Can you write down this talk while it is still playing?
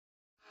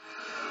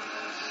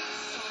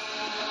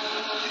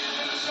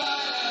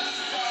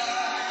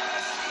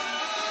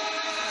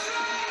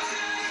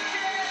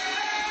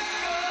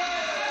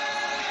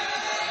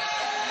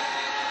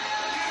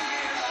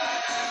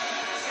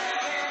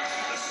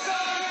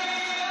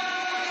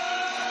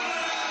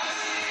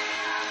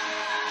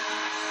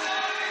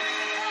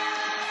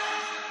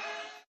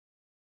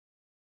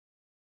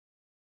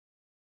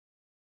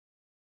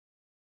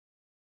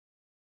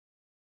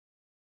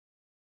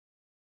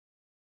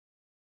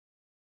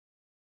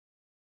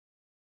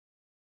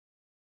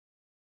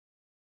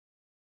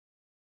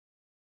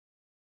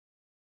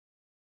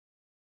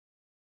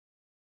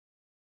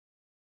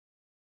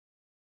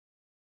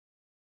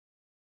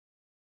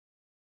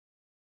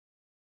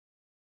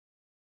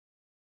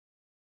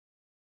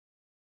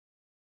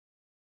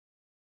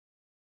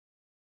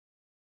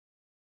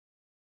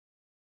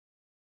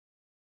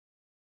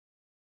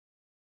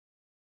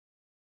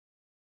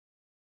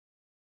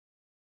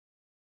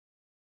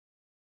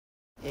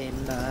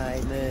In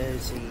my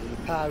Mersey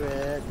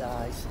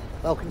paradise.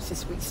 Welcome to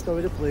this week's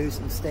Story of the Blues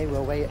and stay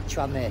away at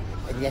Tranmere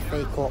in the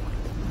FA Cup.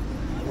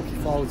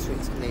 Looking forward to it.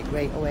 It's going to be a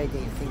great away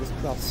day. Fingers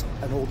crossed,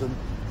 an Oldham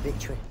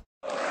victory.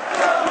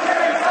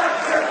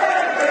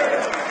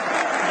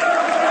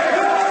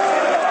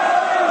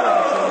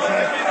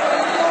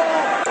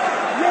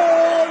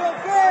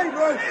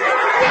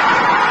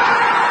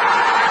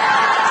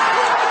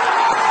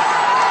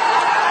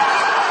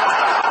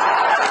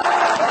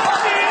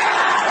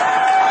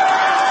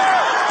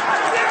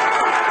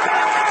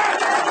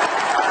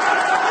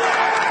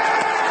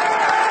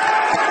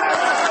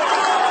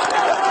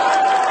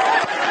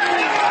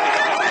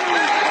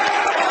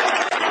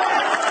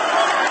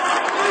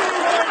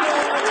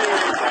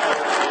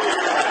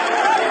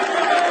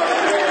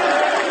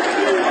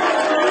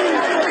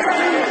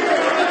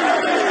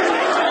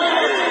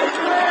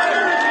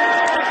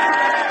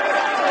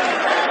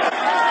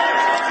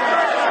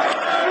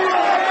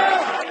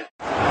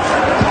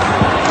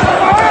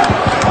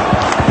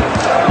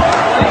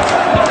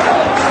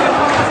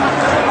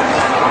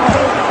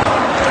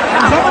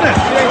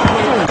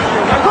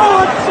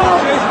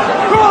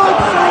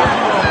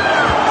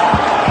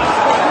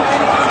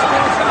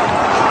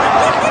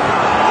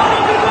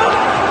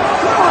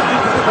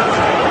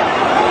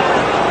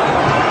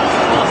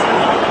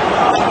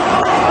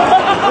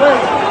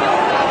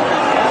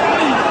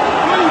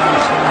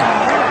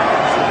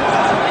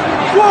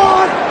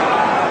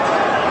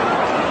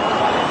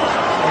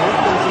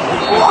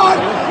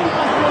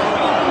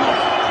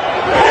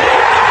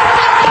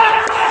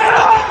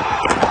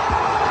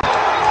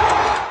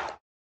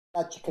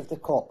 Magic of the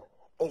Cup.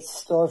 It's the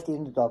story of the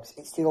underdogs.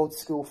 It's the old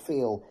school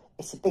feel.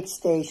 It's a big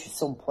stage for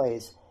some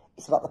players.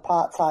 It's about the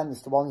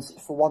part-timers, the ones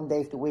that for one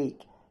day of the week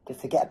can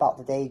forget about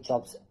the day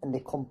jobs and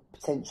become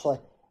potentially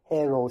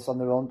heroes on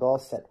their own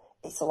doorstep.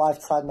 It's the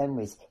lifetime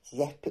memories. It's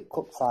the epic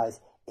cup ties.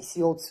 It's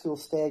the old school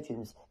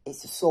stadiums.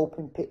 It's the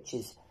soaping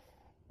pitches.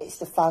 It's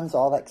the fans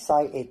all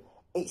excited.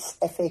 It's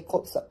FA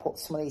Cups that put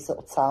some of these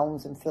little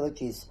towns and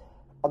villages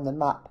on the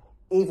map,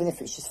 even if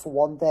it's just for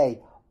one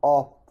day,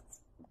 or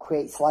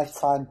creates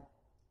lifetime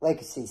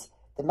legacies.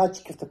 The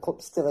magic of the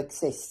cup still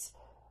exists.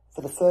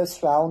 For the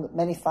first round,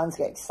 many fans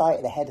get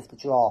excited ahead of the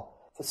draw.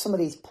 For some of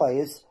these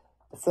players,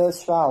 the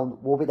first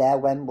round will be their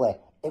Wembley.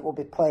 It will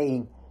be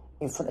playing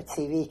in front of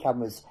TV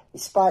cameras.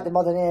 Despite the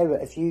modern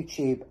era of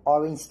YouTube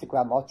or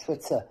Instagram or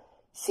Twitter,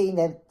 seeing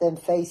them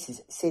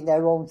faces, seeing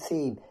their own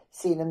team,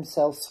 seeing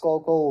themselves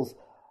score goals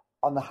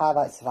on the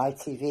highlights of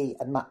ITV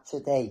and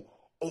Matchday,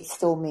 it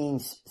still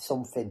means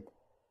something.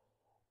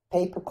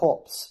 Paper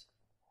cups,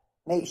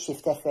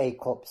 makeshift FA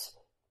Cups,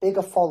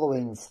 bigger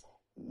followings.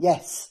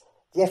 Yes,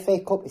 the FA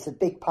Cup is a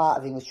big part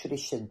of English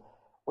tradition.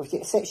 With the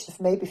exception of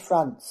maybe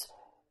France,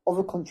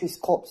 other countries'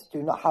 cups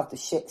do not have the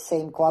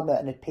same glamour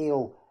and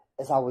appeal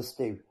as ours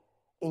do.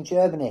 In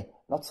Germany,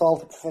 not all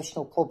the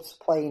professional clubs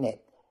playing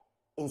it.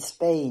 In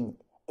Spain,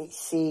 it's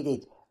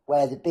seeded,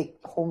 where the big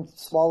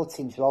smaller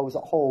teams are always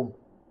at home.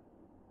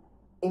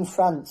 In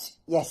France,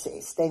 yes, it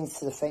extends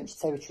to the French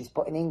territories,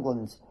 but in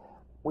England,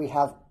 we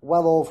have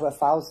well over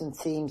 1,000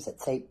 teams that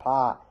take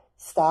part,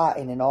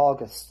 starting in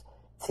August.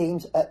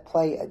 Teams that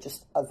play at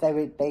just a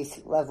very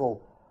basic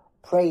level,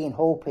 praying,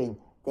 hoping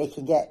they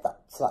can get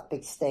to that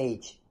big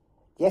stage.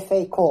 The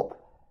FA Cup,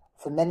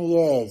 for many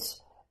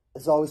years,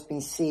 has always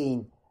been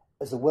seen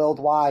as a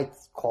worldwide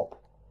cup,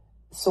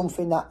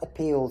 something that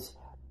appeals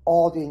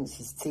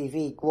audiences,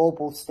 TV,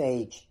 global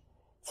stage.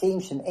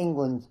 Teams from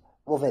England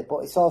love it, but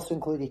it's also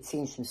included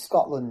teams from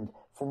Scotland,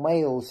 from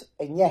Wales,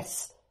 and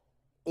yes,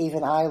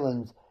 even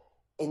Ireland.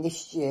 In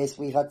this year's,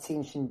 we've had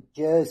teams from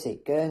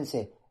Jersey,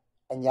 Guernsey,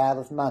 and the Isle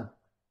of Man.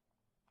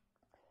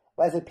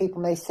 Whatever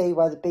people may say,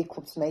 whether big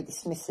clubs may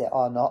dismiss it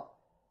or not,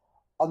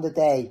 on the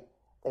day,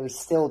 there is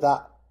still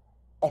that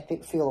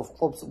epic feel of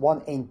clubs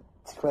wanting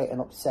to create an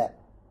upset.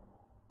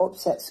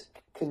 Upsets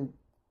can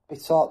be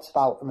talked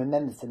about and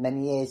remembered for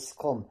many years to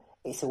come.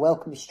 It's a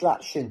welcome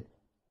distraction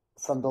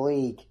from the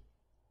league.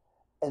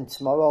 And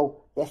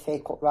tomorrow, the FA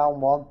Cup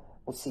Round 1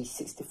 will see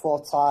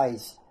 64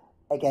 ties.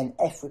 Again,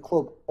 every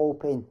club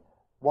hoping,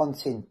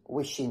 wanting,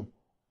 wishing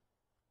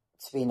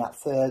to be in that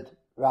third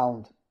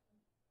round.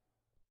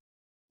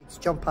 It's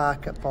John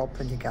Parker, Paul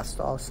Prendergast,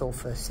 also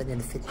for sending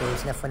the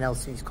videos and everyone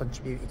else who's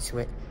contributed to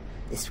it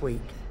this week.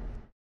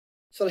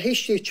 So the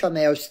history of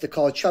Tranmere is they're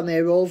called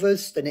Tranmere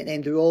Rovers. They're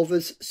nicknamed the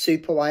Rovers.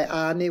 Super White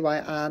Army.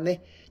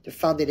 They're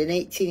founded in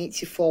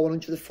 1884,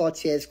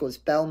 140 years ago as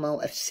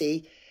Belmont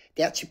FC.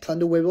 They actually play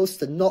under Wirrals.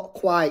 They're not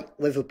quite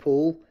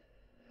Liverpool.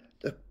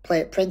 They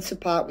play at Prenton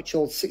Park, which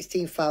holds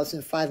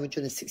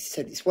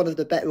 16,567. It's one of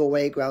the better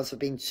away grounds I've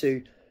been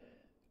to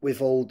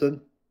with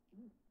Oldham.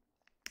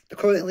 The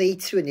current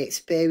League Two and the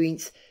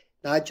experienced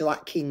Nigel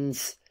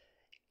Atkins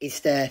is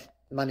their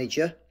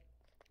manager.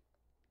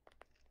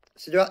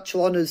 So their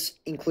actual honours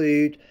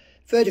include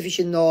 3rd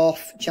Division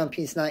North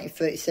champions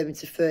 1937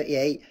 to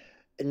 38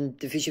 and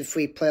Division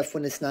 3 playoff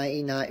winners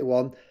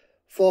 1991.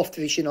 4th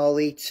Division All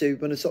League 2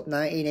 runners up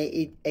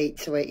 1988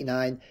 to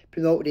 89,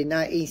 promoted in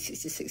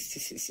 1966 to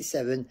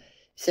 67,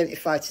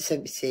 75 to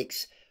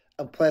 76,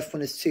 and playoff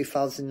winners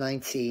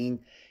 2019,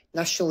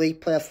 National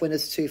League playoff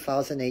winners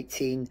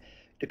 2018,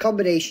 the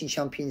combination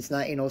champions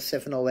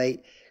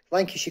 1907-08,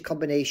 Lancashire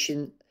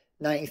combination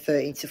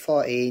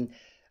 1913-14,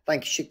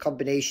 Lancashire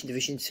combination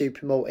Division 2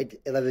 promoted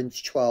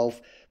 11-12,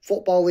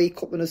 Football League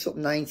Cup winners up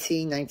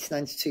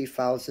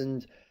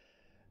 1999-2000,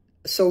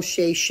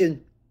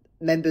 Association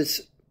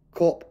Members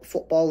Cup,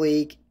 Football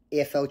League,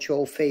 EFL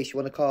Trophy, if you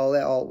want to call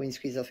it, or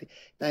Windscreen Trophy,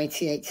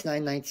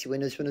 1989-90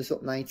 winners, runners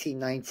up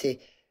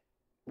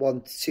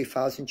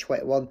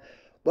 1991-2021,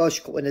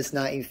 Welsh Cup winners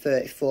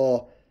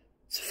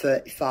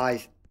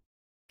 1934-35.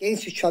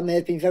 Games with Tranmere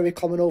have been very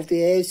common over the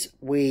years.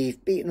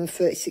 We've beaten them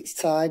 36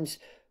 times,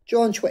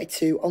 drawn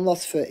 22 and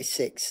lost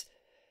 36.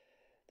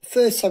 The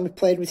first time we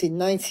played was in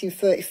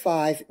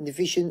 1935 in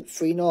Division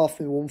 3 North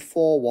and we won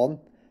 4-1.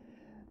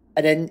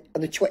 And then on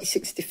the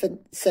 26th of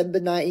December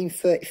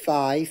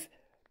 1935,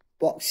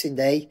 Boxing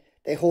Day,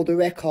 they hold a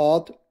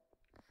record,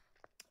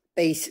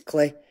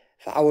 basically,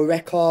 for our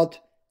record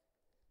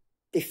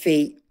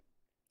defeat,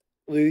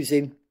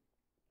 losing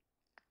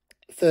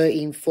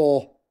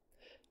 13-4.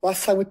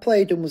 Last time we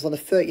played them was on the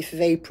 30th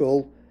of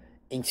April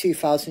in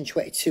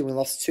 2022 and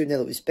lost 2-0.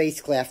 It was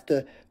basically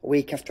a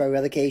week after our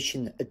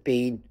relegation had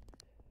been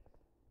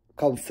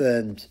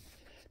confirmed.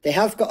 They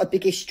have got a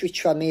big history,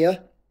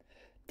 Tranmere.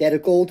 They had a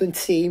golden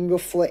team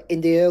roughly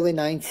in the early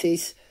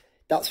 90s.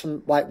 That's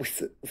when we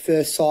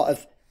first sort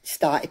of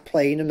started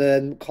playing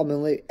them,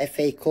 commonly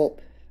FA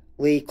Cup,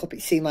 League Cup.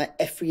 It seemed like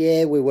every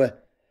year we were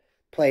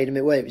playing them.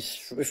 It was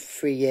for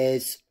 3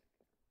 years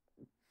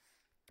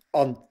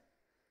on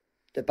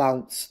the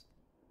bounce.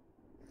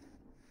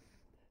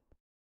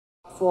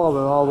 We're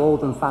all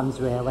Oldham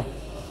fans, really.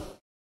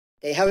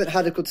 They haven't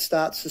had a good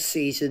start to the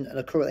season and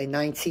are currently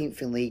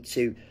 19th in League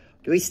 2.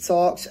 There is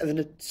talks of a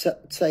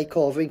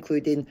takeover,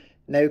 including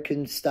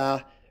American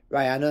star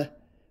Rihanna,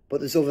 but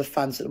there's other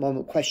fans at the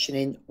moment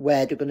questioning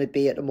where they're going to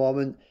be at the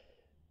moment.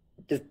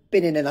 They've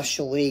been in the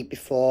National League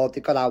before,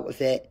 they got out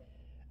of it,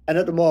 and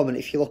at the moment,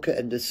 if you look at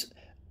them, there's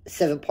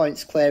 7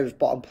 points clear of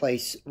bottom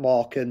place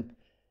Morecambe,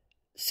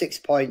 6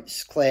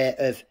 points clear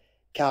of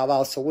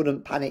Carlisle, so I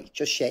wouldn't panic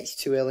just yet. It's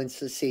too early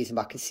into the season,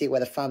 but I can see where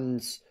the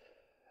fans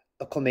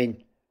are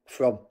coming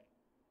from.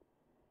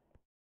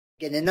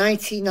 In the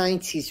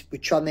 1990s,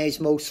 with Tranmere's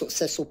most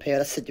successful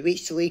period, I said they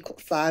reached the League Cup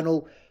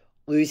final,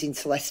 losing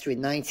to Leicester in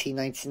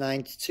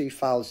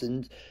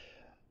 1999-2000.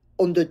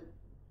 Under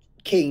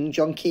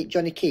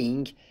Johnny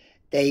King,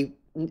 they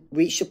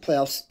reached the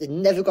playoffs. They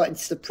never got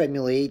into the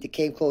Premier League. They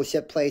came close. They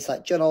had players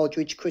like John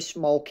Aldridge, Chris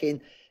Malkin,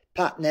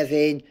 Pat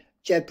Nevin,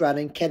 Jed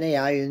Brannan, Kenny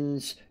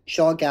Irons,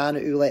 Sean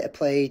Garnett, who later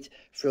played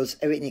for us,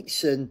 Eric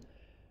Nixon.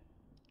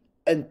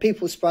 And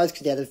people were surprised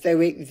because they had a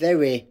very,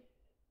 very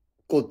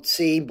good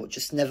team, but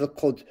just never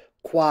could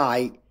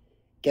quite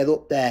get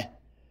up there.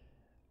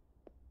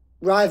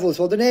 Rivals,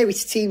 well, the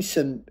nearest teams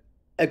are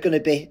going to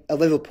be a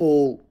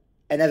Liverpool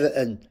and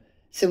Everton,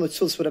 similar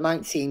to us with the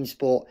Manx teams,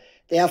 but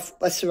they have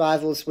lesser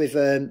rivals with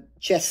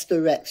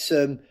Chester,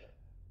 Wrexham,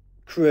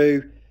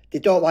 Crewe. They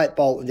don't like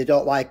Bolton, they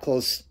don't like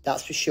us,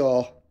 that's for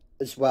sure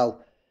as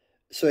well.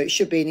 So it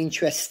should be an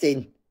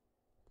interesting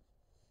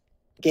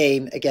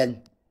game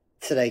again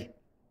today.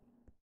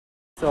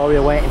 So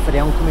we're waiting for the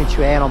oncoming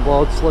train on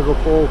board to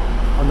Liverpool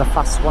on the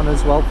fast one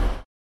as well.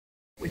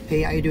 With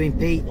Pete, how you doing,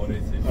 Pete?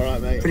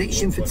 Alright, mate.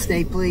 Prediction for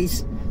today,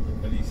 please.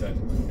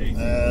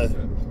 2-1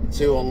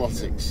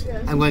 Lottics.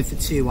 I'm going for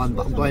 2-1,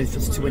 but I'm going for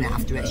us to win it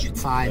after extra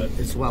time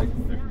as well.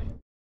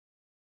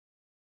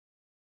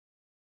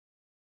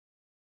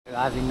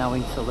 Arriving now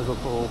into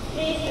Liverpool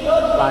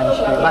Line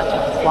Street. We've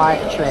actually a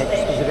quiet train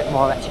just because a bit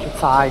more extra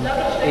time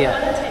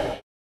here.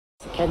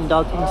 Ken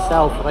Dodd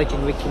himself, a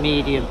legendary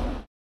comedian.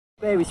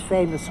 Where he's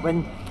famous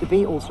when the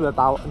Beatles were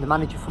about and the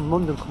manager from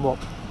London come up,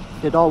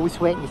 they'd always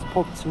wait in his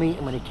pub to meet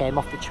him when he came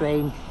off the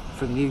train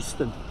from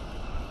Euston.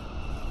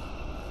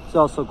 It's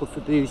also good for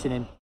boozing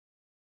him.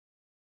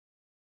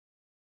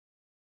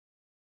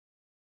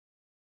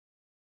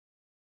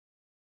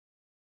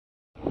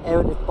 Here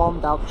at the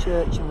bombed out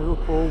church in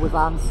Liverpool with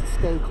Armistice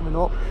Day coming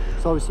up,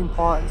 it's always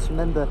important to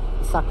remember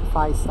the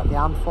sacrifice that the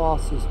armed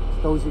forces,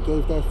 those who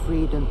gave their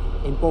freedom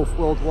in both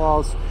world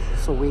wars,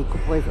 so we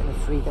could live in a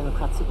free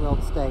democratic world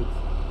today.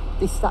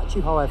 This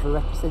statue, however,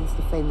 represents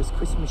the famous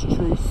Christmas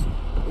truce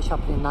which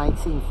happened in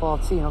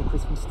 1914 on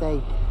Christmas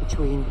Day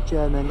between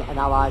German and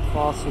Allied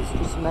forces.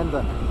 Just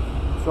remember,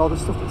 for all the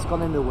stuff that's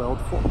gone in the world,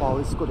 football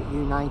is good at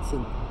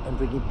uniting and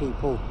bringing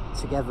people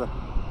together.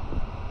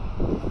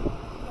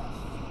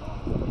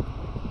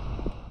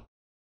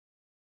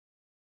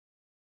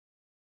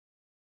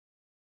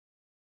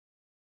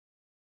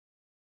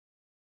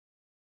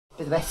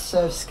 The best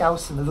served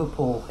scouse in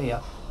Liverpool here.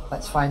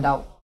 Let's find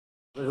out.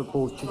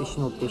 Liverpool's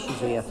traditional dishes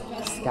here,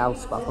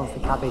 scouse, but I've gone for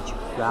cabbage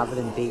rather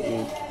than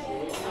beetroot.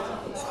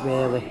 It's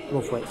really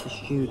lovely, it's a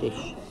stew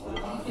dish.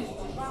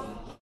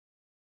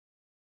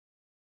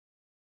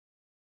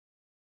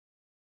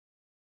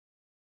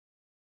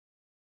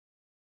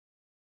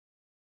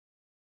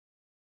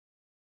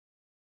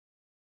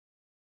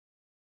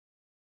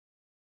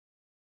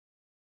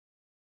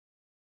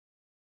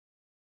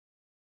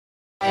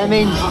 I'm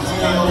in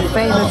the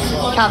famous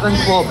Cavern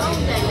Club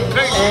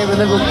here in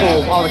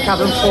Liverpool, or the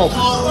Cavern Club.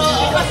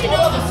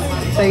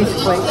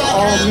 Basically,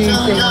 all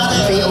music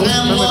and Beatles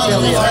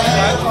memorabilia.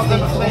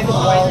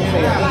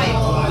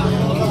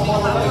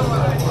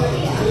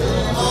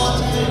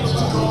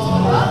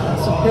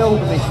 It's a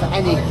pilgrimage for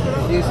any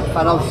music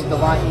fan, obviously the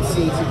lighting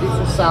seats, a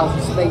beautiful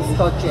sound, space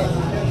project.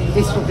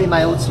 This would be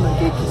my ultimate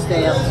gig to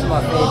stay at some of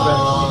my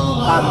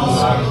favourite bands.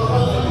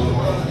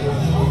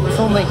 It's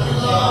only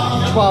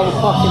 12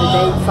 o'clock in the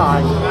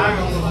daytime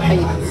and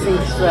you can see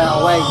straight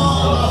away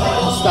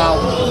the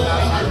sound.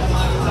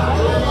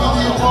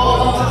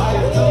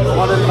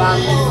 Modern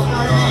bands,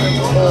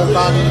 old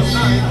bands.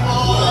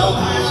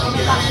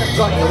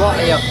 Got you, what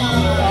are you?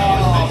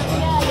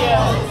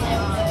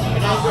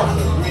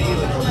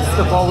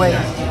 Mr. Bowie.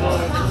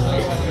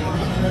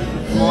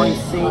 Morning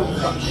scene,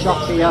 got a shop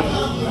here.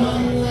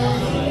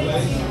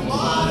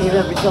 Even a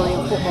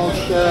Brazilian football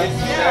shirt.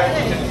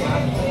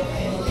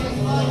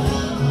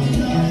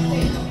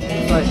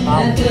 Pretty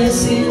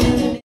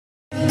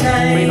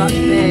much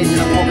made in a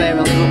pub here in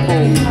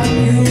Liverpool.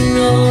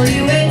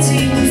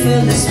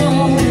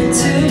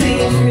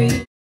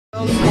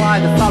 Why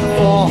the Fab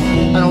Four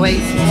and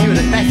Oasis, two of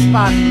the best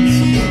bands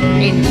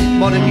in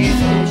modern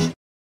music.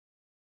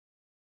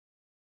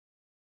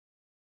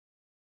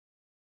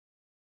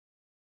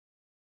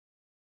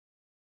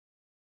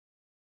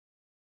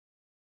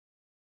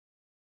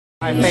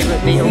 My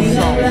favourite Beatles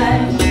song.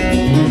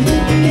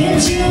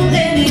 Get you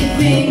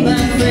anything,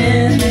 my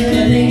friend,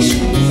 that makes you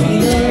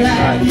feel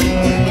alive.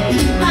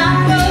 I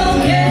don't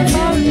care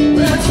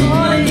what's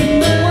one you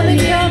wanna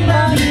get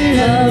back in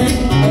love.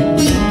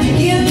 Give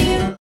you.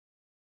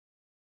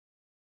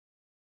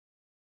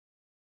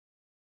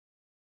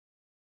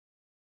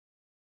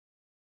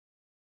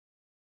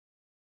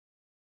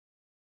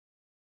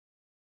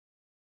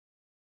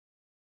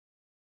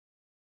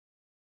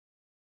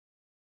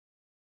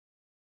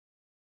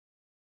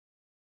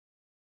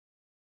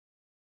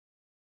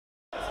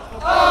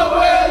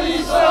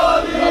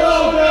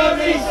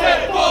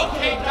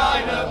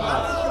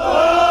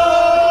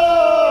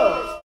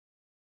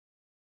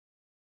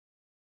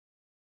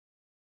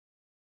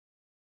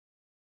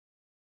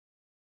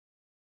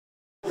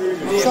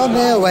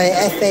 Tranmere away,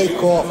 FA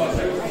Cup.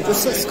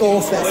 Just let's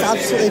go for it. Let's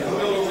absolutely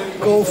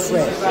go for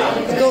it.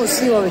 I don't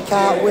see why we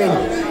can't win.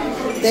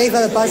 They've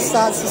had a bad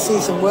start to the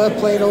season. We're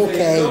playing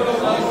okay.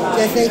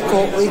 The FA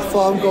Cup league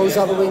form goes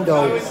out the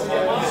window.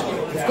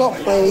 We've got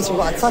players, we've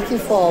got attacking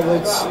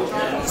forwards.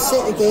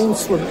 Sit the game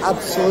to them,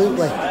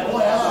 absolutely.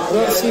 I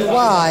don't see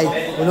why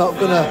we're not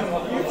gonna.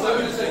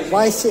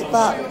 Why sit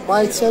back?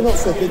 Why turn up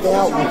for a big day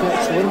out? We're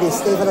going to win this.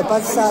 They've had a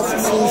bad start to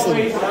the season.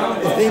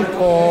 They've been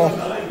poor.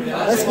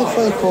 Let's be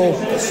clinical.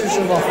 Let's switch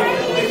them off.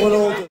 One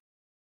Oldham.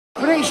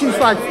 Predictions,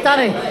 lads.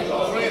 Danny.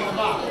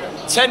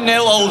 10-0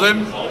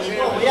 Oldham.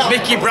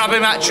 Mickey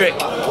Brabham hat-trick.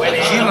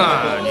 Come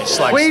on, you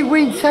slags. We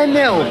win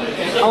 10-0.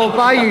 I will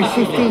buy you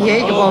 15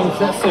 Jaeger bombs.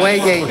 That's the way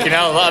game. Fucking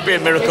hell, that'd be a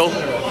miracle. 3-0.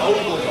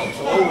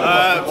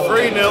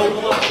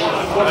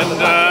 And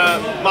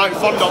Mike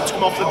Fondop to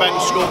come off the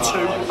bench, score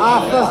 2.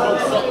 Arthur.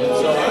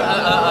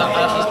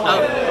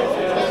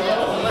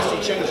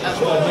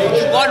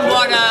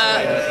 1-1,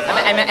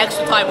 an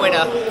extra time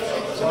winner.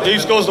 Who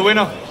scores the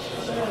winner?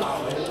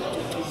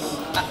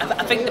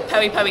 I think the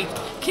Peri Peri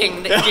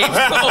King that gives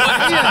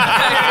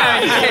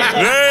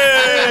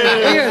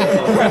Ian,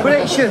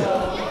 prediction.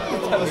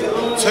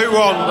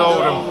 2-1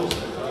 Oldham.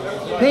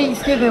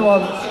 Pete, give me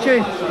one. Stu.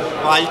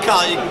 You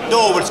can't.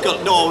 Norwood's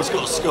got to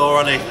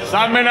score, hasn't he?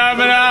 Samina,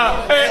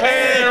 hey,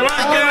 hey,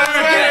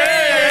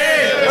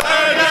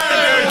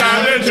 down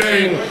the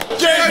drain.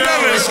 James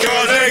Norris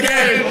scores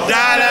again.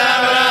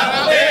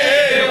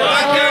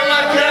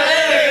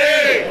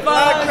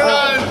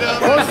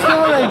 What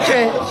score then,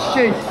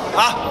 Stu?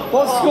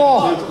 What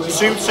score?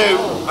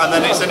 2-2, and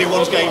then it's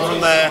anyone's game from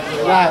there.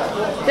 Right.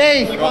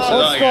 Dave, what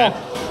score?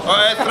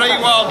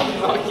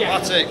 3-1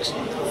 Latics.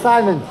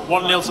 Simon.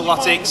 1-0 to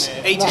Latics.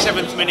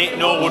 87th minute,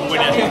 Norwood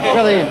winner.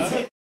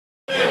 Brilliant.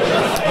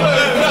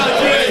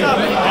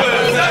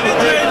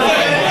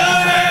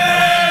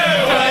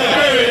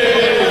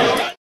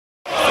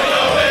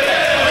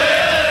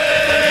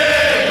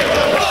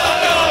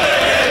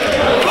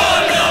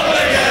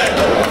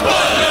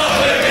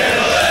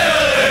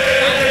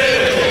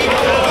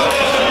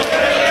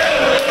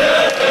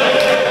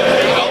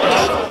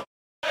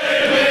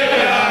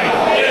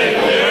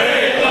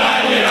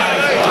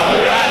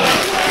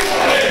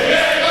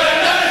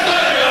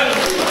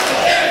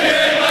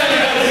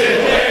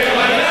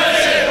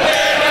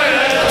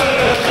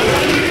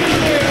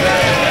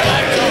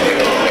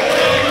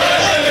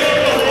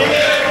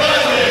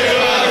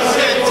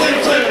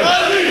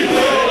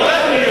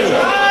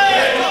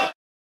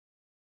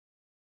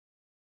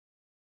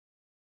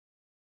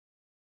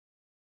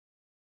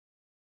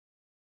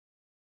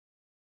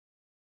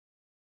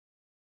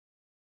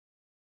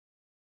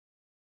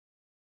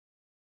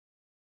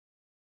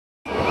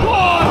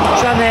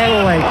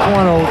 Tranmere come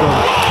on Oldham.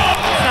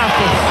 Snap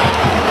us.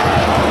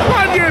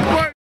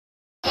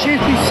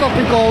 Stupid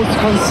not the goal to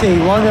concede,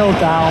 1-0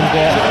 down,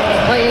 but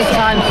plenty of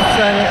time to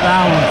turn it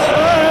round.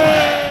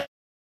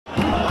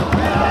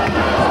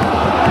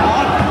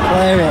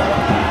 Clear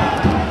it.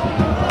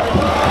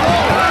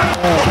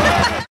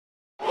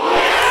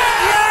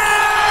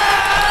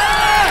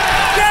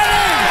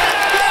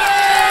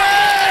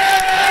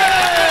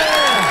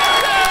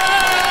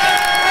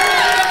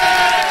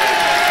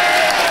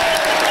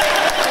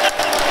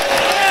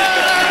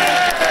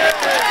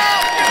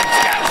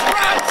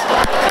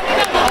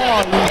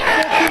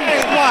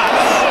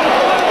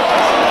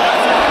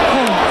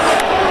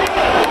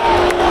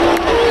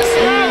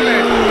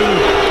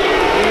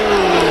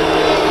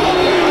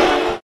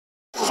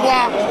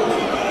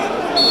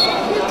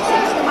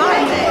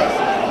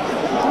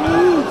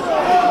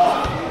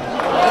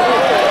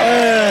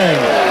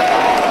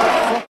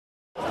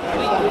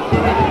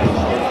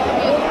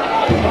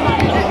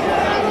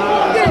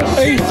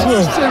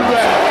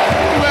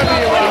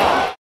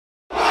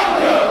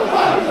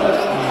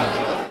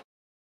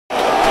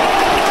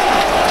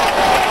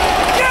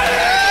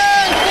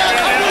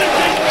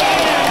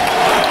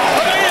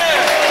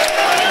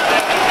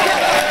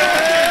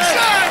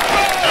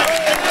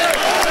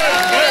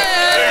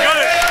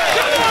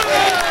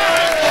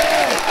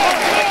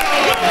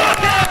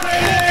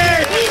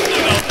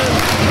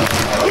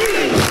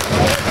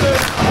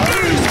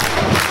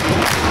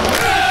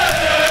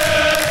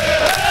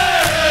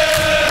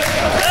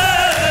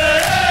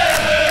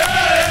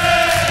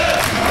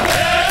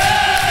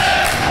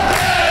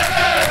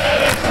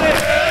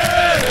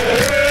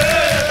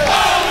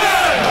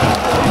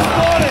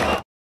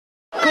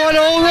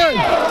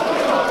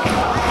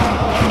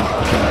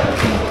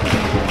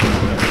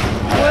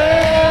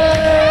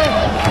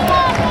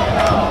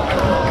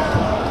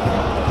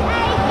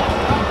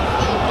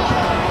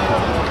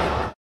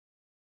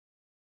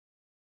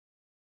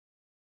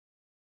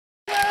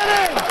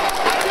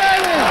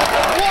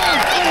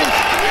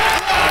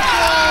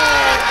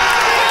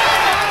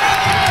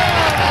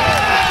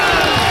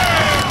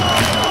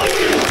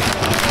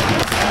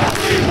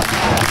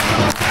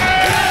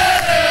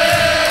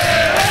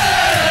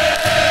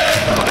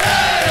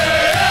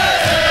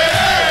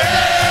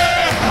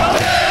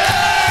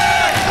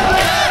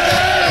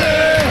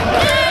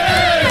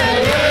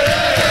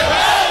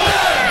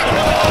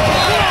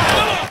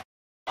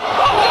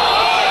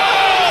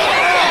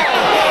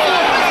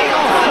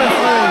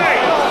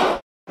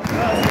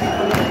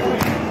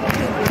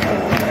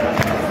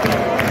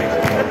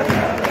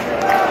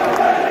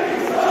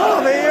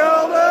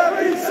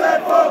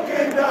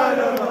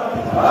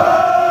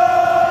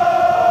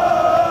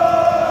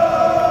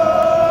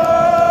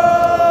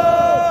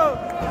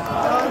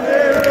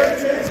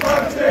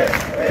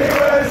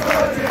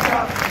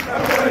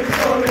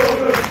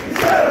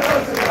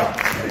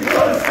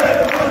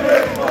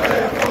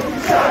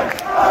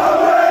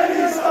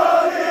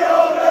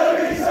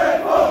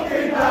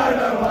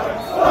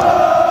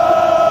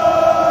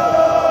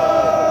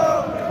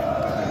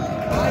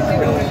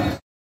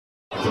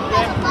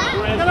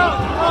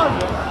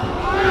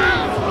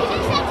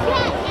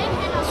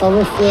 On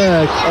the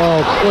third,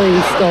 oh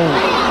please don't.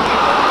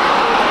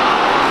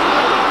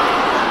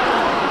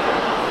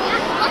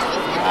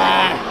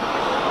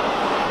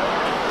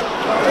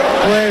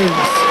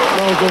 Clearance,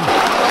 well done.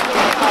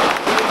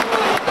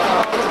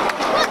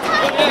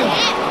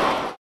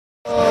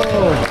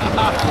 Oh.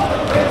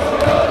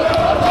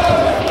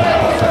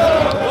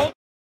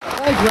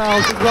 Hey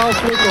ground, good ground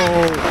for the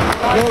goal.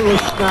 No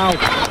rush now.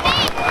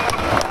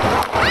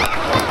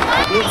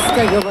 It's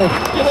steadily.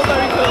 You look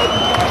very good.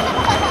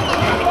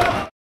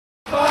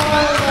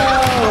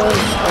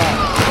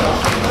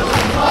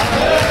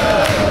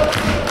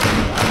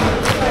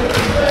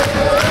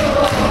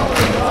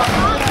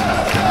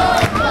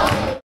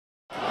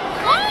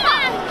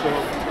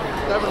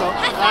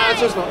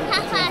 Just not. You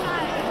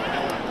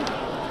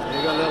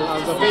got little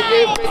hands up.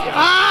 Big.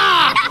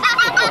 Ah!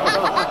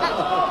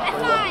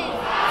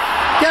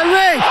 Get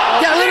rid!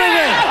 Get rid of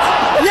it!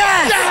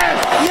 Yes!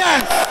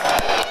 Yes!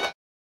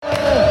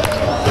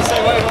 Say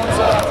wait,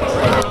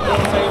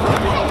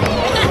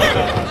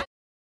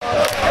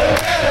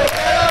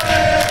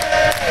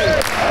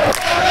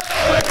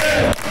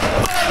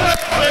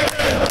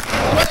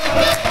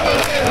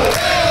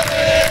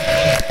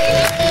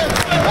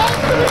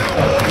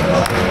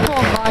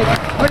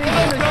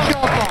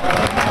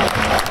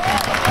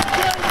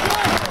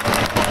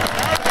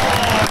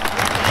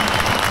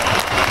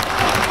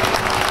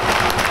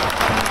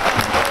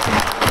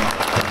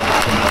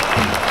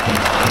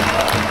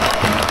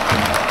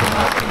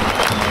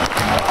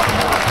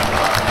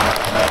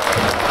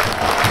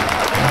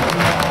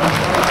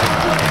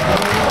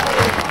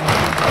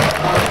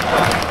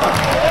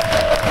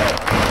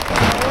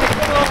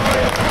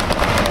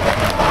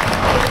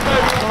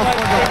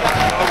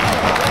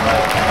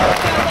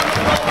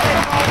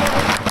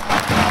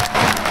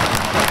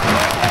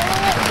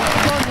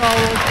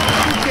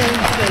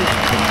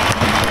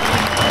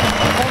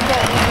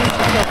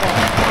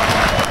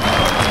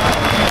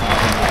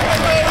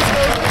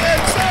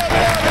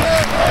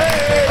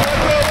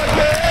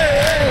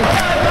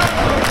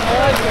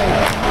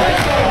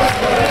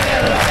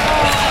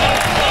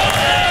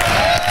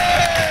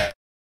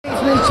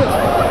 finish it.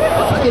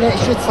 Fucking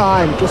extra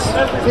time. Just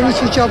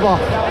finish your job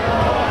off.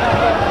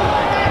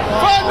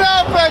 Fund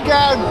up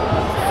again!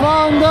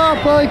 Fund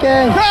up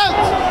again.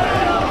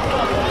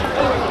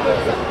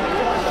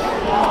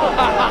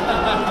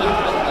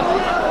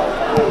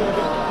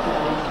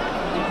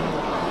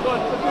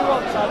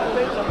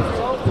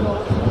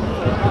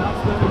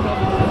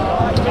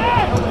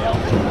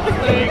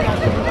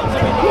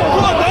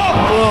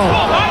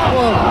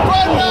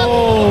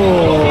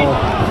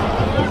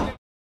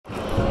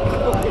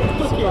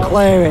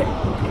 Clear it.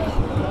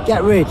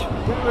 Get rid.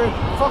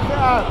 Fuck it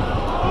out.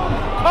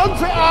 Punt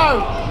it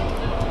out.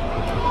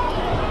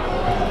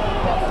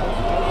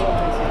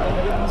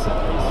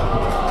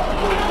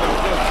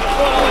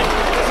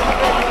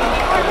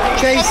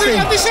 Jason.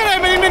 Have they said how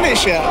many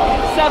minutes yet?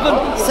 7.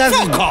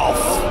 Fuck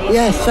off.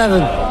 Yeah, 7.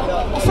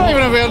 That's not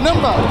even a real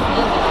number.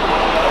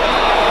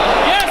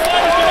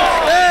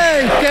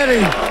 Hey, get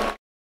him.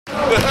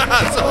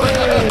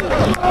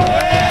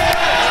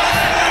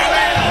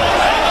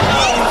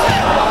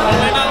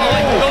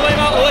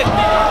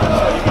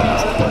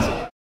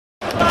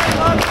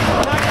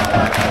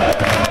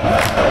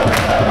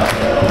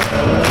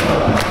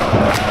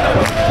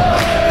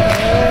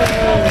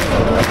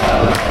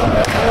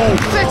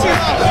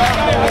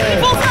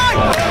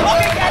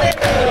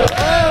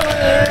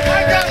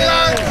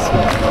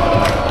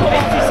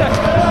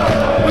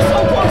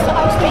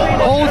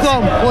 Hold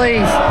on,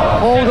 please.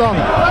 Hold on.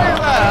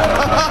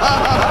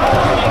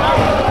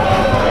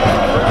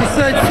 You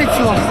said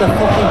City lost their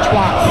fucking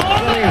twats.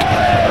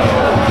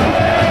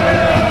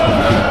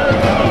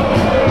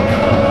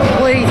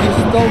 Please,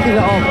 just don't give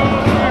it up.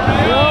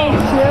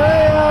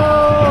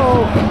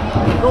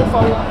 Go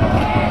foul.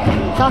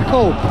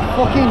 Tackle.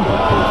 Fucking.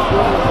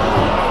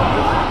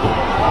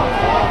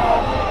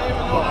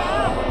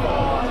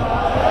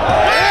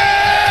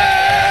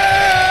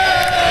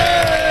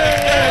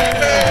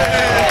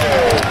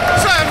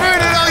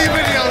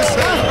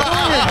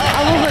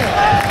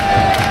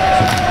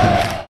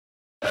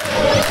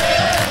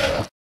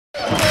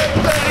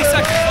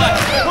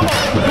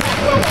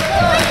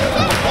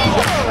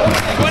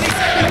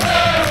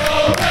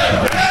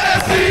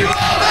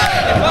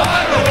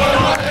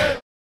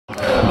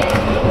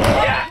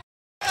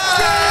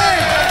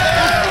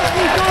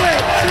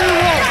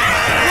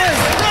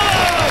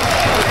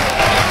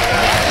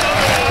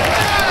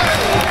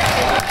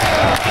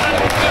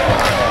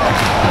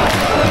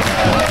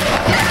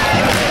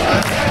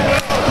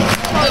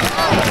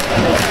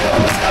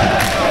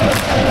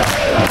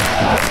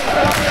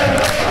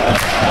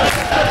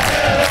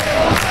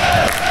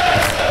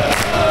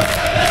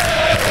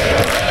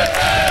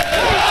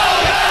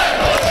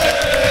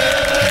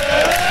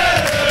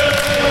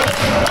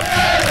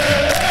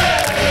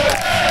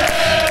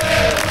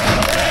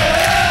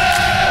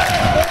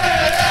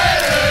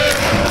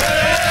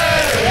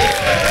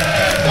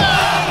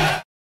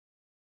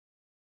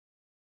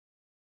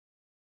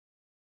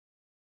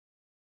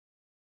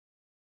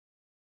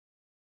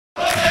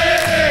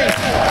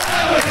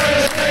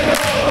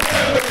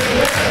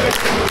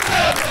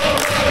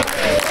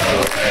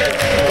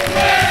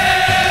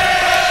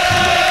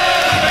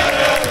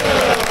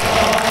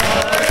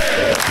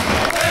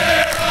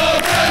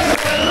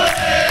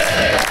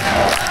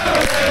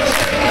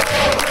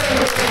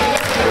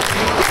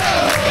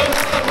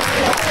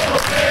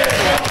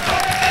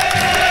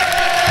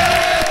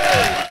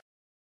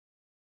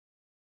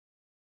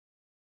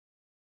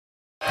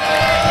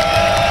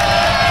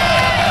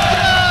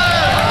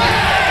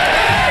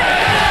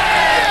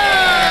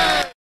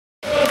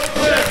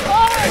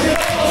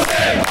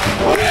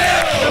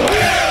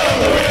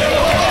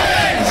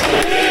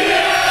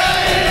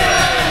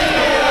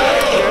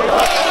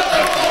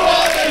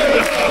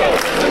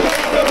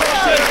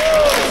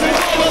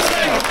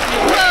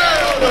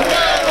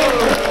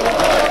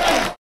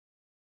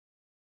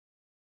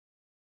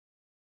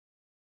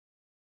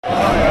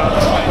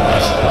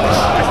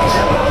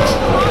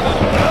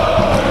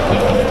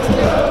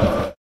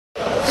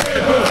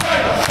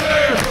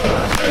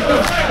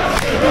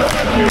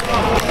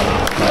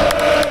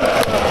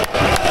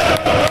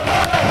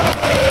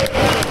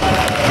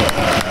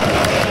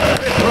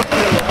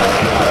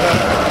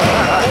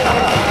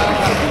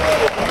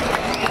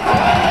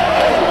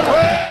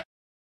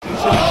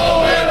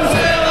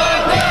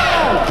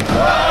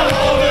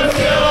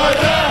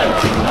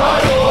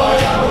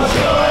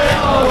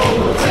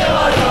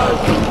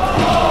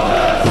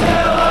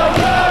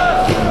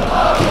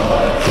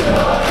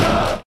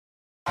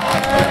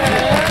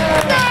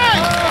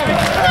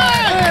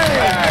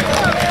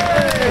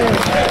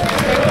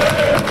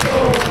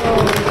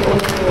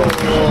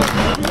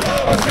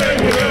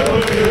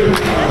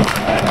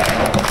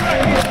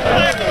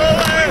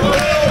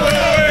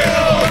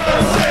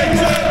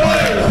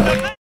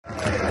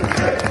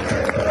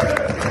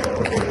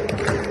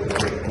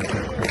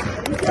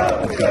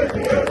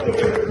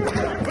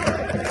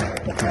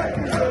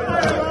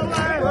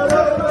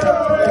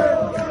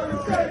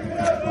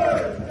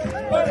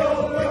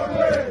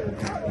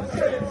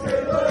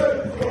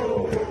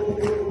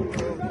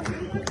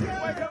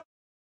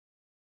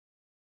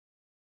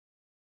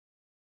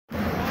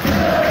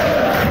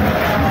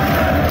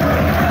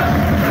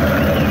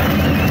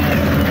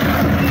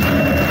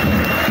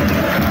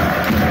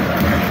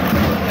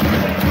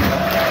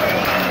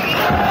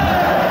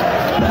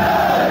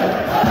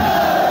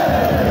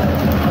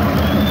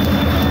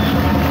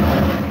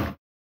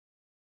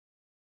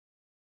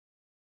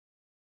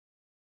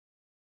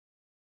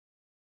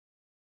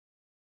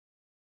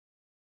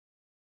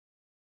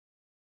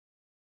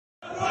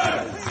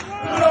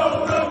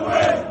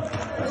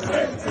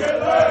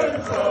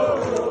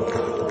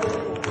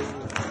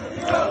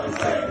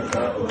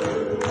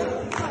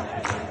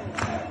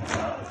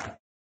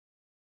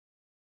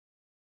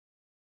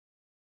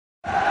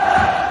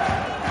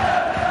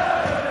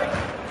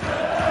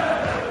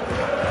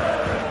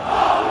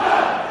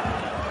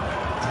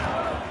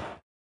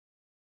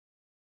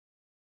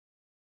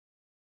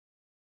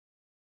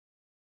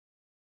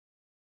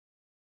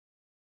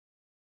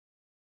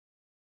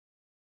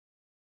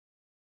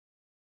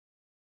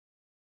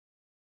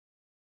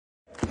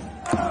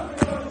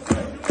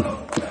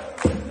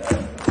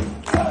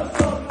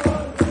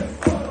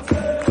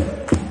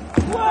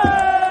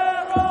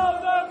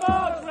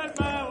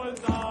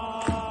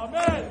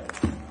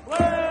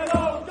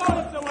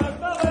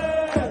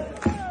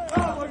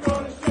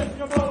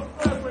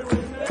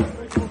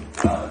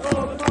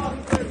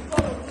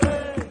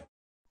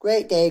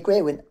 Great day,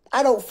 great win.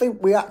 I don't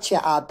think we're actually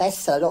at our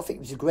best. I don't think it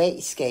was the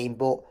greatest game,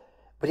 but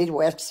we did what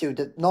we have to do.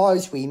 The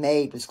noise we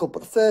made was good, but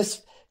the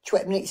first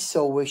 20 minutes or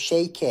so were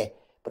shaky.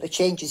 But the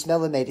changes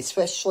Miller made,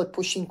 especially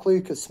pushing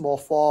Lucas more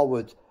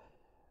forward,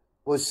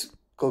 was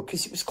good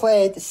because it was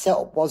clear the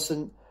setup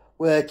wasn't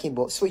working.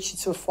 But switching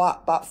to a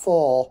flat back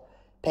four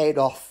paid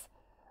off.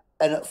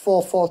 And at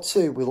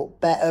 4-4-2, we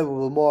looked better,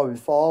 we were more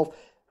involved.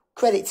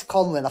 Credit to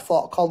Conlon. I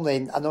thought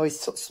Conlon, I know he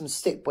took some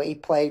stick, but he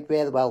played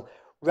really well.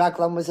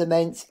 Raglan was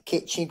immense.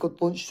 Kitchen, good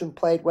lunchtime,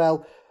 played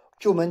well.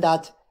 Drummond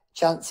had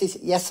chances.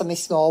 Yes, I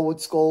missed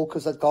Norwood's goal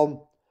because I'd gone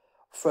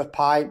for a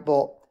pint,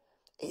 but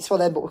it's one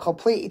of them. But we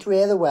completed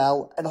really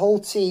well, and the whole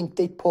team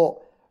did put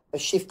a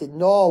shift in.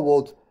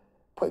 Norwood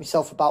put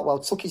himself about well,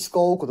 took his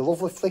goal, got a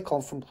lovely flick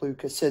on from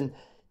Lucas, and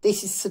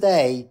this is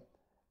today,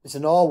 was a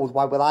Norwood,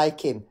 why we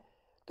like him.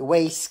 The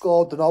way he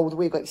scored, the Norwood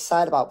we got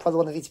excited about, probably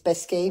one of his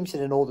best games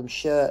in an Oldham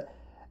shirt.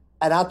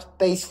 And I'd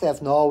basically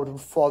have Norwood and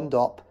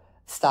Fondop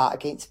start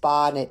against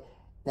Barnet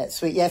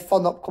next week. Yeah,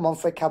 Fondop come on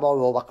for a camo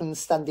role. I can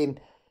understand him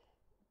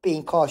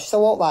being cautious. So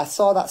what, I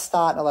saw that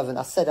starting 11,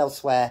 I said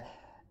elsewhere,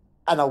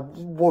 and I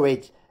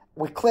worried.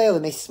 We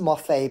clearly missed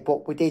Moffat,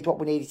 but we did what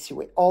we needed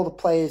to. All the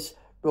players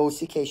rose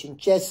to the occasion.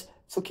 Jez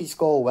took his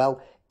goal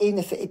well. Even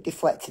if it had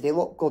deflected, it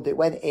looked good. It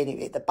went in, it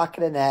hit the back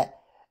of the net,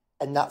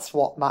 and that's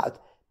what mattered.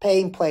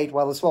 Payne played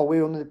well as well. We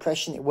were under the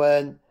impression it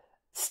weren't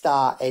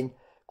starting.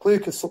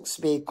 Lucas looks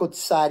to be a good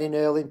signing,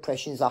 early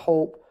impressions. I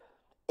hope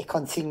he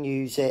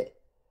continues it.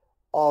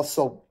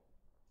 Also,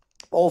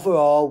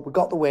 overall, we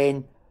got the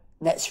win.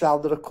 Next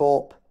round of the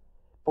cup.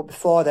 But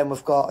before then,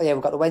 we've got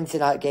the Wednesday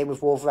night game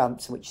with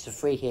Wolverhampton, which is a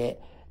free hit.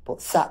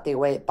 But Saturday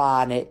away at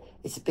Barnet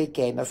is a big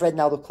game. I've read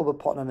now the club are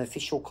putting on an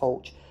official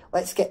coach.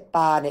 Let's get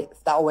Barnet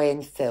that away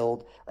and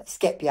filled. Let's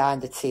get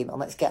behind the team and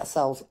let's get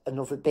ourselves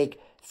another big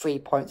 3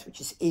 points, which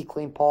is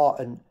equally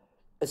important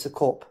as a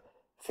cup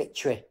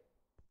victory.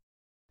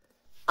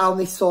 I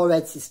only saw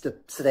Reds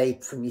today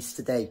from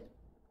yesterday.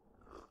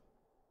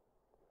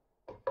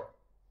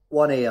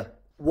 One here.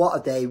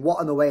 What a day,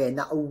 what an away end.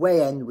 That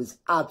away end was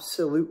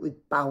absolutely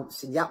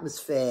bouncing. The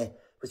atmosphere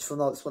was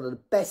phenomenal. It's one of the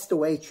best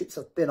away trips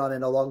I've been on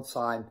in a long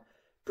time.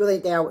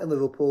 Brilliant day out in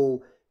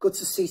Liverpool. Good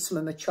to see some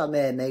of my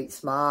Tranmere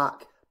mates,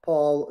 Mark,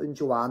 Paul and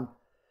Joanne.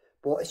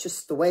 But it's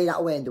just the way that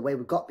away end, the way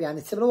we got behind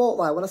the team. And I won't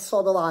lie, when I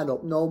saw the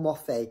lineup, no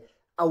Moffat,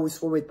 I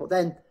was worried. But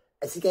then,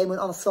 as the game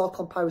went on, I saw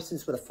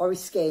comparisons with a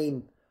Forest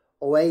game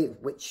away,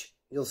 which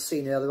you'll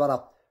see earlier on. I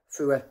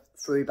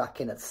threw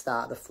back in at the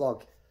start of the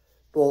vlog.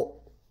 But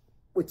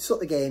we took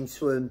the game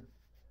to him,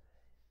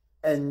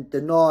 and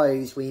the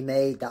noise we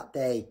made that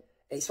day,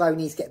 it's why we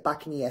need to get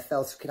back in the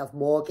EFL so we can have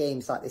more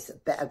games like this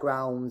at better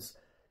grounds,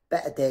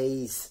 better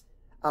days.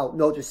 Oh,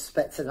 no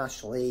disrespect to the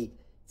National League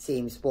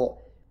teams, but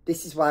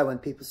this is why when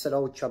people said,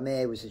 oh,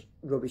 Tranmere was a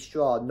rubbish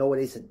draw, no,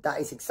 it isn't. That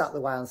is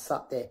exactly why on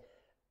Saturday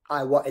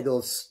I wanted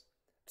us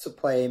to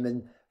play him,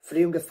 and for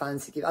the younger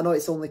fans to give, I know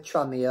it's only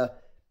Tranmere,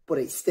 but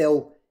it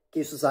still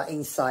gives us that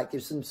insight,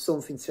 gives them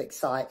something to be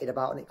excited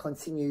about, and it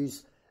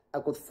continues a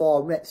good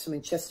form. Wrexham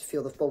and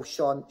Chesterfield have both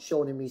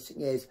shown in recent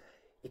years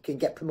you can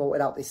get promoted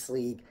out this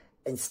league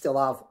and still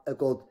have a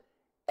good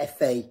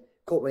FA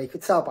Cup win. You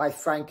could tell by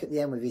Frank at the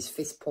end with his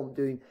fist pump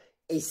doing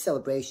his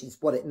celebrations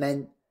what it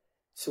meant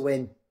to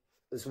win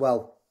as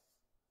well.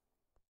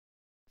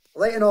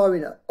 Leyton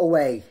Orient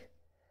away.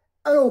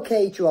 An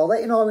okay draw.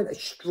 Leyton Orient are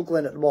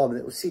struggling at the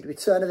moment. We'll see the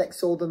return of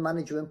ex-Oldham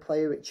manager and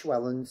player Rich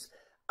Wellens.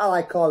 I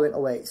like Orient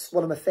away. It's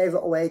one of my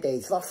favourite away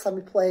days. Last time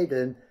we played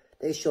them,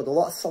 they showed a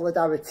lot of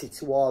solidarity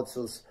towards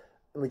us,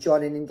 and we're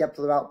joining in Get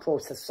Blue Out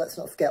protests. Let's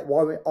not forget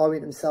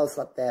Orient themselves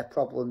had their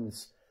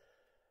problems.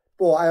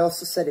 But I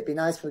also said it'd be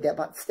nice when we get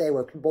back to stay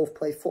where we can both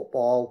play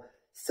football,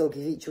 still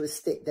give each other a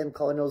stick, them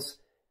calling us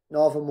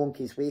Northern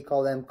Monkeys, we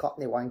call them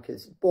Cockney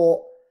Wankers. But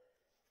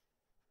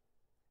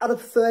I'd have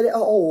preferred it at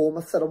home.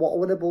 I said I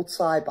want a winnable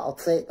tie, but I'll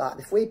take that.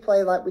 And if we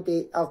play like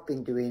I've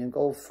been doing and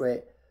go for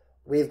it,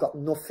 we've got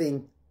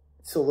nothing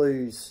to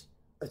lose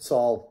at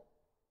all.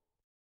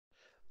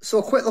 So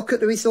a quick look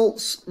at the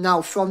results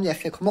now from the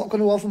FA Cup. I'm not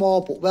going to have them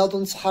all, but well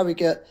done to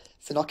Harrogate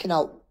for knocking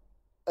out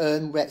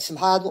Wrexham.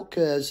 Hard luck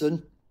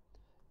Curzon.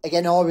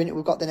 Again, Orient,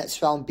 we've got the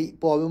next round, beat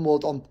Boreham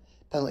Wood on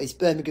penalties.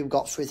 Birmingham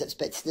got through as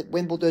expected.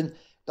 Wimbledon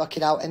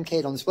knocking out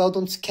MK Dons. Well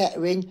done to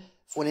Kettering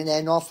for winning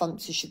their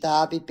Northamptonshire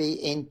derby,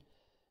 beating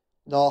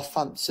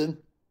Northampton.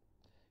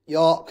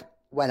 York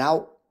went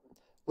out.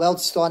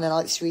 Wealdstone and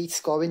Alex Reid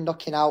scoring,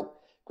 knocking out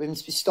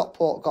Grimsby.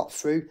 Stockport got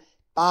through.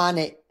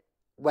 Barnet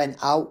went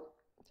out.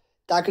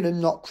 Dagenham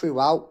knocked Crewe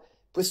out.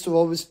 Bristol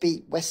Rovers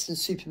beat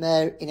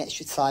Western-super-Mare in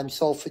extra time.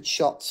 Salford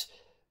shot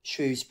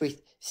Shrewsbury.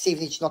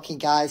 Stevenage knocking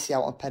Guiseley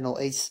out on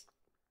penalties.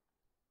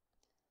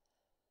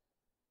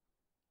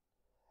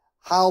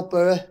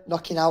 Halborough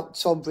knocking out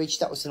Tonbridge.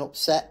 That was an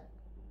upset.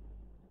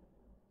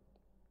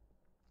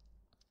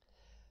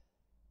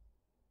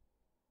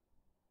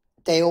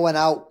 Dale went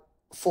out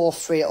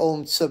 4-3 at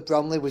home to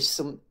Bromley with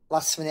some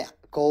last-minute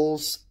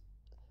goals.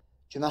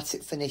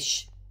 Dramatic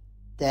finish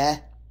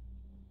there.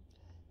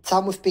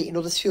 Tamworth beating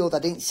Huddersfield. I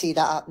didn't see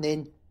that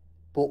happening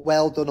But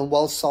well done and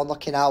well saw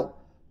knocking out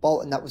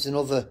Bolton. That was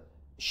another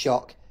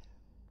shock.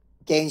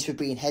 Gainsborough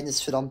being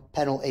Hednesford on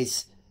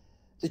penalties.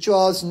 The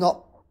draw's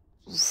not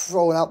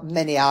throwing out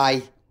many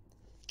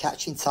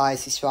eye-catching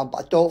ties this round,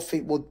 but I don't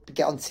think we'll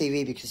get on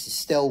TV because there's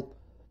still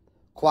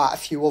quite a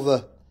few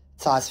other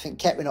ties. I think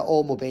Kettering at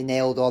home will be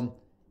nailed on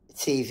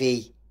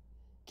TV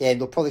game.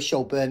 They'll probably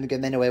show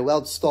Birmingham anyway.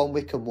 Wealdstone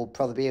Wickham will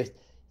probably be a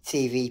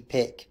TV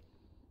pick.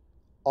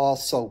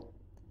 Also,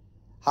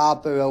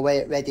 Harborough away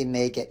at Reading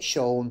may get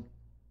shown.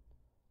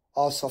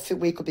 Also, I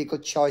think we could be a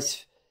good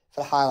choice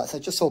for the highlights. I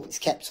just hope it's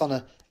kept on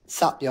a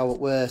Saturday or at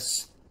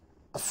worst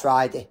a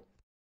Friday.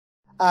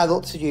 I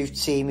looked to you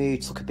team who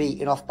took a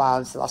beating off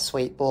Barnes last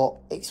week, but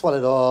it's one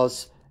of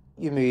those.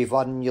 You move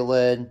on and you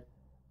learn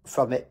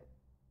from it.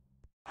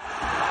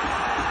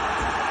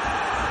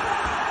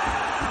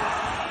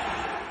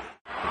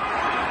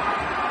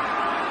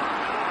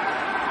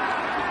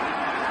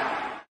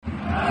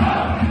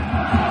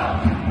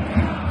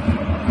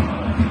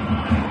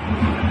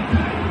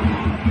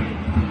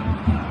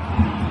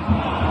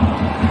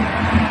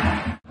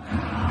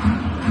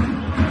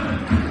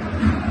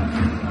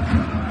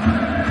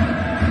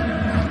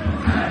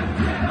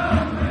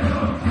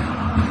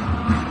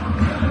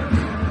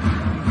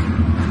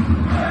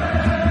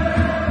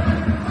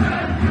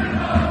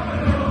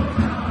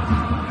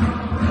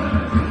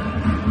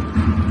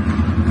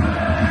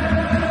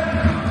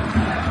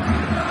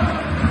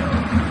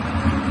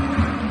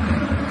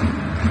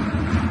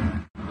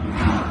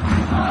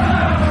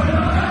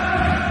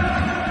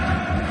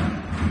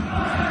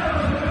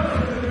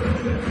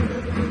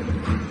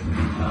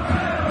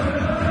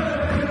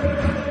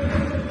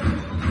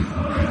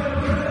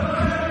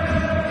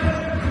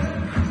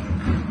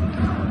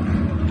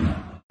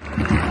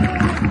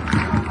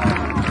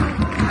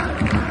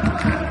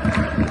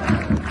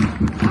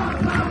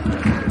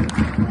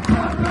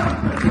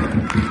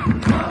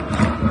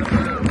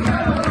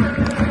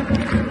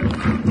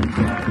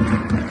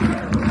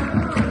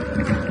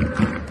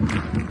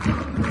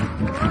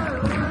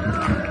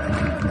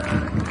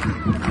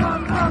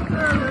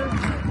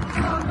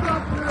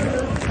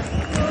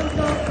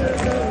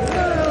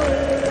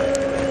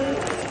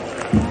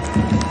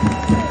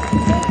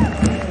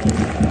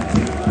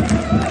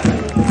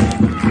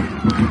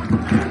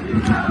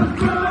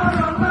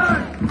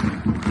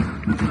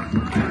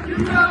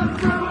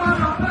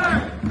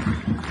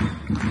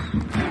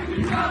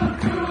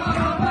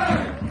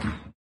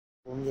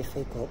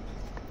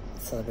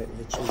 Celebrate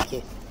with a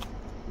cheeky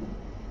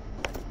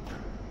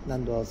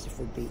Nando's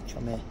for beach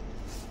on me.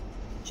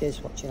 Cheers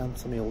for watching. I'm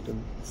Tommy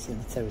Oldham, seeing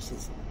the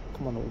terraces.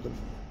 Come on, Oldham.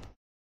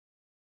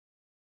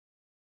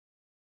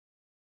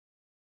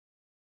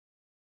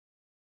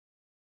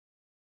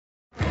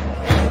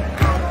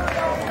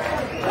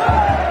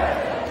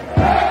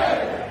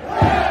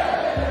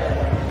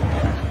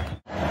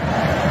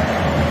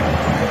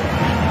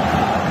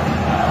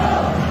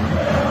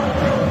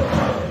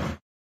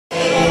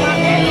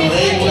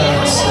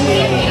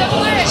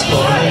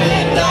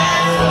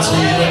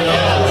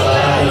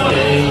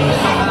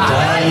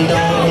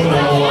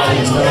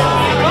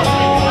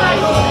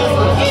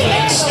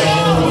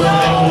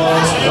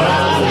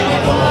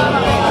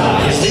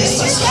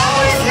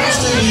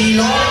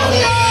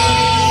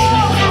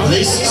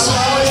 This is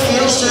how it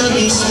feels to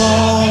be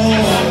small.